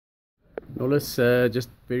Nollis, just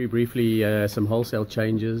very briefly, some wholesale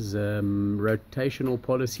changes, rotational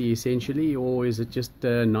policy essentially, or is it just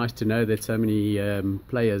nice to know that so many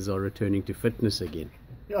players are returning to fitness again?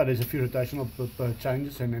 Yeah, there's a few rotational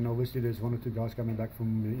changes, and then obviously there's one or two guys coming back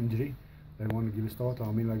from injury. They want to give a start.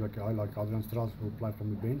 I mean, like a guy like Adrian Strauss will play from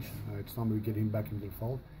the bench. It's time we get him back into the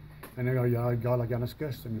fold. And then a guy like Janus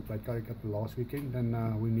Kirst, and he played Curry Cup last weekend,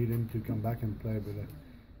 and we need him to come back and play a bit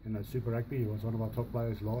in Super Rugby. He was one of our top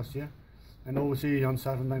players last year. And obviously Jan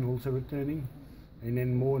Sarvendijn also returning, and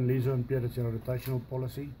then more and Lizo and Pierre, it's a rotational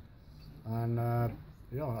policy, and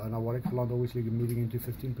yeah, and our Warwick Land obviously moving into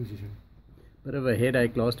 15 position. Bit of a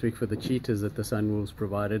headache last week for the cheaters that the Sunwolves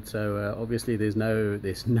provided, so obviously there's no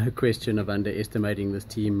question of underestimating this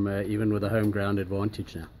team, even with a home ground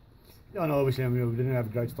advantage now. Yeah, no, obviously, I mean, we didn't have a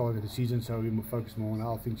great start of the season, so we will focus more on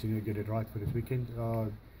our things and get it right for this weekend.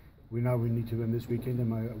 We know we need to win this weekend,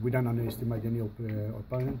 and we don't underestimate any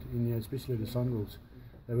opponent, especially the Sunwolves.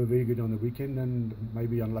 They were very good on the weekend, and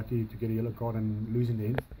maybe unlucky to get a yellow card and lose in the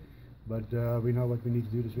end. But we know what we need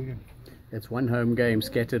to do this weekend. It's one home game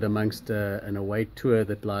scattered amongst an away tour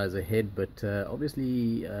that lies ahead, but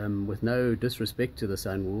obviously with no disrespect to the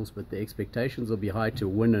Sunwolves, but the expectations will be high to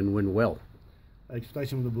win and win well. The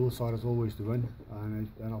expectation of the Bulls side is always to win, and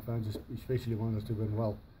our fans especially want us to win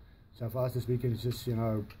well. So for us this weekend, it's just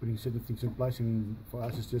putting certain things in place, and for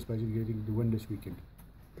us it's just basically getting the win this weekend.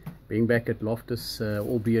 Being back at Loftus,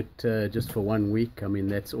 albeit just for 1 week, I mean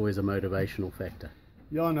that's always a motivational factor.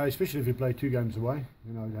 Yeah, no, especially if you play 2 games away.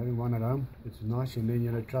 Having 1 at home, it's nice, and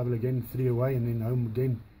then travel again 3 away, and then home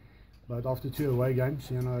again. But after 2 away games,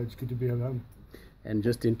 it's good to be at home. And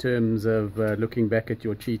just in terms of looking back at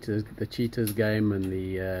your the Cheetahs game and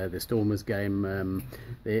the Stormers game,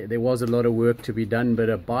 there was a lot of work to be done, but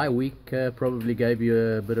a bye week probably gave you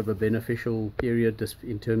a bit of a beneficial period just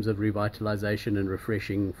in terms of revitalisation and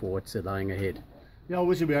refreshing for what's lying ahead. Yeah,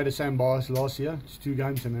 obviously we had the same bias last year, just 2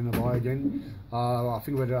 games and then a bye again. I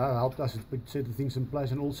think what helped us is put certain things in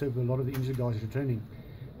place, and also a lot of the injured guys returning,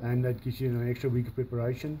 and that gives you an extra week of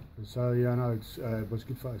preparation. So yeah, no, it was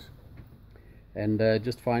good for us. And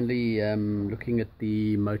just finally, looking at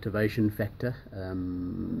the motivation factor,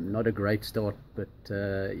 not a great start, but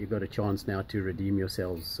you've got a chance now to redeem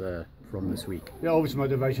yourselves from this week. Yeah, obviously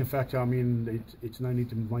motivation factor. I mean, it's no need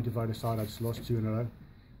to motivate a side that's lost 2 in a row.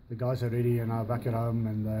 The guys are ready and are back at home,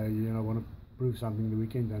 and want to prove something the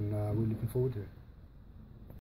weekend, and we're looking forward to it.